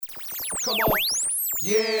Come on.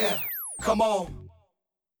 Yeah. Come on.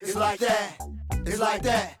 It's like that. It's like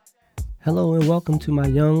that. Hello and welcome to my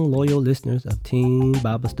young, loyal listeners of Teen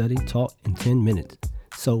Bible Study taught in 10 minutes.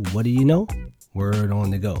 So what do you know? Word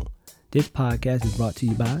on the go. This podcast is brought to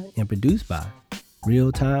you by and produced by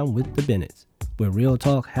Real Time with the Bennetts, where real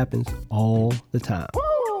talk happens all the time.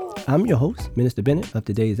 I'm your host, Minister Bennett, of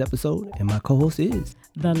today's episode, and my co-host is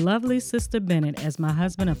the lovely Sister Bennett, as my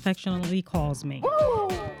husband affectionately calls me.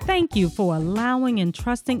 Thank you for allowing and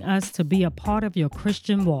trusting us to be a part of your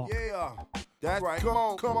Christian walk. Yeah. That's right. Come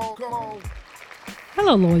on, come on, come on.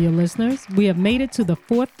 Hello, loyal listeners. We have made it to the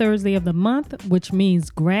fourth Thursday of the month, which means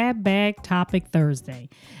Grab Bag Topic Thursday.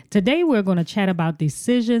 Today, we're going to chat about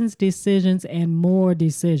decisions, and more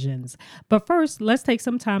decisions. But first, let's take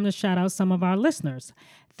some time to shout out some of our listeners.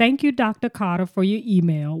 Thank you, Dr. Carter, for your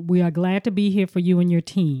email. We are glad to be here for you and your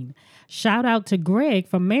team. Shout out to Greg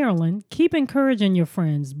from Maryland. Keep encouraging your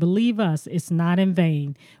friends. Believe us, it's not in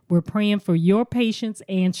vain. We're praying for your patience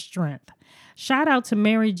and strength. Shout out to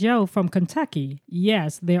Mary Jo from Kentucky.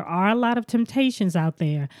 Yes, there are a lot of temptations out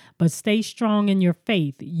there, but stay strong in your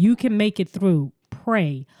faith. You can make it through.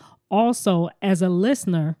 Pray. Also, as a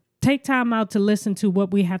listener, take time out to listen to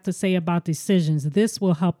what we have to say about decisions. This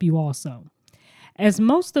will help you also. As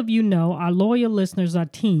most of you know, our loyal listeners are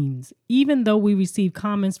teens, even though we receive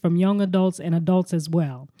comments from young adults and adults as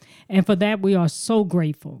well. And for that, we are so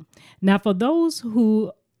grateful. Now, for those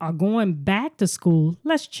who are going back to school,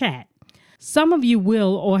 let's chat. Some of you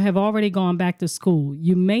will or have already gone back to school.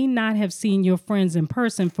 You may not have seen your friends in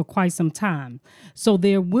person for quite some time. So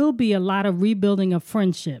there will be a lot of rebuilding of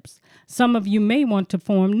friendships. Some of you may want to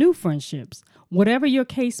form new friendships. Whatever your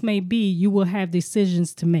case may be, you will have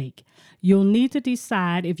decisions to make. You'll need to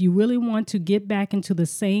decide if you really want to get back into the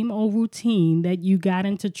same old routine that you got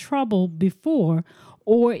into trouble before,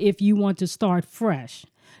 or if you want to start fresh.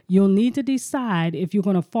 You'll need to decide if you're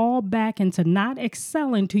going to fall back into not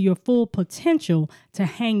excelling to your full potential to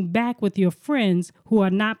hang back with your friends who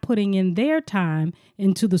are not putting in their time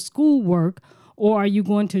into the schoolwork, or are you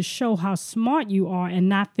going to show how smart you are and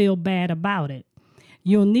not feel bad about it?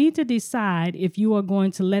 You'll need to decide if you are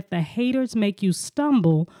going to let the haters make you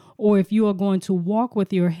stumble, or if you are going to walk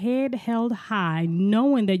with your head held high,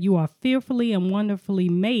 knowing that you are fearfully and wonderfully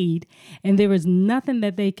made, and there is nothing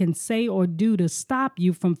that they can say or do to stop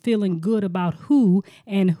you from feeling good about who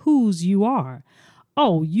and whose you are.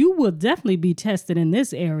 Oh, you will definitely be tested in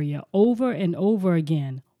this area over and over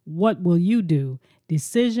again. What will you do?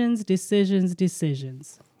 Decisions.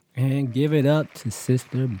 And give it up to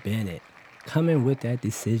Sister Bennett, coming with that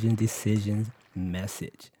decisions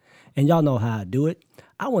message. And y'all know how I do it.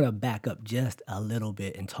 I want to back up just a little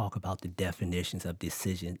bit and talk about the definitions of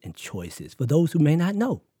decision and choices for those who may not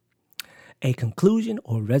know. A conclusion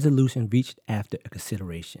or resolution reached after a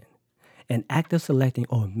consideration. An act of selecting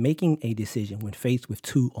or making a decision when faced with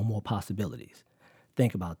two or more possibilities.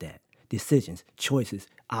 Think about that. Decisions, choices,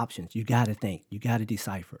 options. You got to think. You got to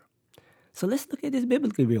decipher. So let's look at this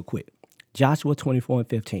biblically real quick. Joshua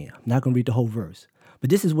 24:15. I'm not going to read the whole verse,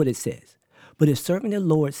 but this is what it says. But if serving the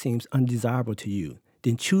Lord seems undesirable to you,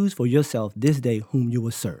 then choose for yourself this day whom you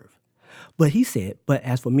will serve. But he said, but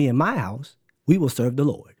as for me and my house, we will serve the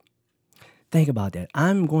Lord. Think about that.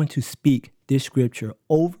 I'm going to speak this scripture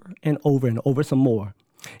over and over some more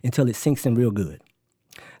until it sinks in real good.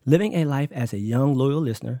 Living a life as a young, loyal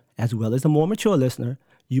listener, as well as a more mature listener,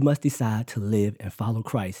 you must decide to live and follow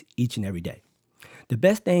Christ each and every day. The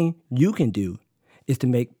best thing you can do is to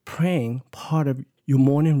make praying part of your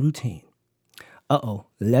morning routine.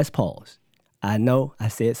 Let's pause. I know I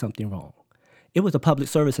said something wrong. It was a public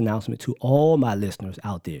service announcement to all my listeners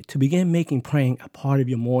out there to begin making praying a part of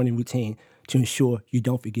your morning routine to ensure you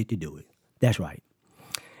don't forget to do it. That's right.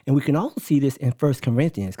 And we can also see this in 1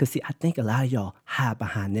 Corinthians, because I think a lot of y'all hide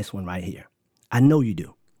behind this one right here. I know you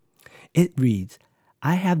do. It reads,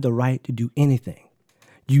 I have the right to do anything,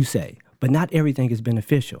 you say, but not everything is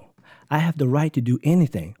beneficial. I have the right to do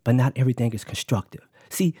anything, but not everything is constructive.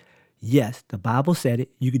 See, yes, the Bible said it.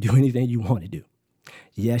 You can do anything you want to do.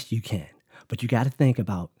 Yes, you can. But you got to think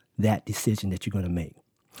about that decision that you're going to make.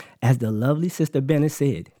 As the lovely Sister Bennett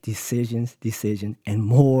said, decisions, and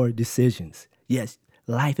more decisions. Yes,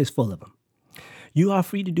 life is full of them. You are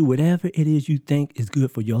free to do whatever it is you think is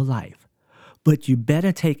good for your life. But you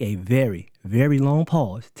better take a very, very long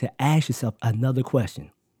pause to ask yourself another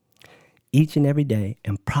question. Each and every day,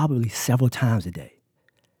 and probably several times a day.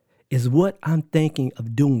 Is what I'm thinking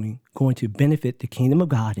of doing going to benefit the kingdom of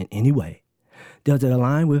God in any way? Does it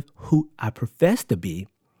align with who I profess to be?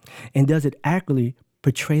 And does it accurately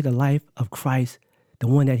portray the life of Christ, the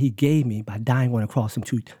one that he gave me by dying on a cross some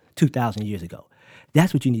 2,000 years ago?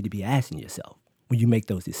 That's what you need to be asking yourself when you make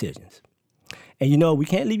those decisions. And we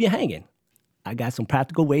can't leave you hanging. I got some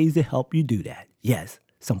practical ways to help you do that. Yes,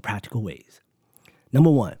 some practical ways.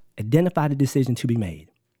 Number 1, identify the decision to be made.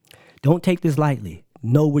 Don't take this lightly.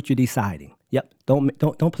 Know what you're deciding. Yep,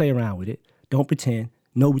 don't play around with it. Don't pretend.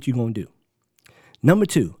 Know what you're going to do. Number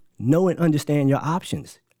 2, know and understand your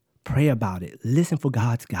options. Pray about it. Listen for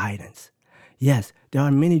God's guidance. Yes, there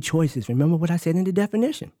are many choices. Remember what I said in the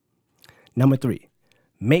definition. Number 3,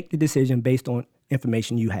 make the decision based on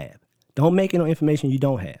information you have. Don't make it on information you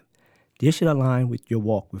don't have. This should align with your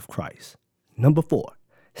walk with Christ. Number 4,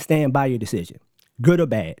 stand by your decision. Good or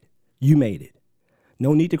bad, you made it.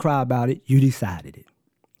 No need to cry about it. You decided it.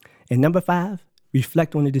 And number 5,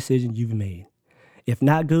 reflect on the decision you've made. If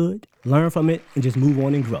not good, learn from it and just move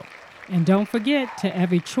on and grow. And don't forget, to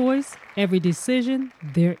every choice, every decision,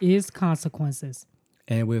 there is consequences.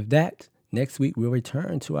 And with that, next week we'll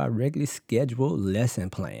return to our regularly scheduled lesson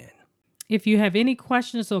plan. If you have any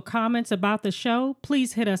questions or comments about the show,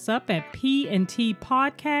 please hit us up at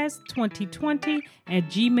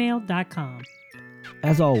pntpodcast2020@gmail.com.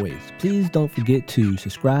 As always, please don't forget to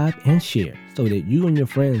subscribe and share so that you and your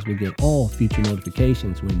friends will get all future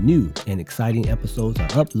notifications when new and exciting episodes are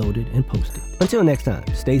uploaded and posted. Until next time,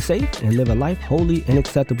 stay safe and live a life holy and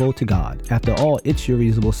acceptable to God. After all, it's your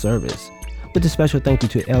reasonable service. With a special thank you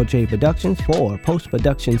to LJ Productions for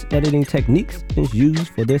post-production's editing techniques used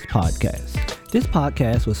for this podcast. This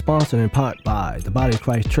podcast was sponsored in part by the Body of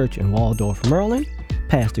Christ Church in Waldorf, Maryland,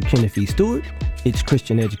 Pastor Kenneth E. Stewart, its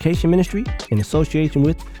Christian Education Ministry, in association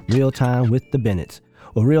with Real Time with the Bennetts.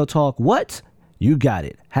 Or Real Talk, what? You got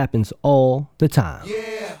it. Happens all the time.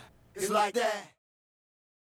 Yeah, it's like that.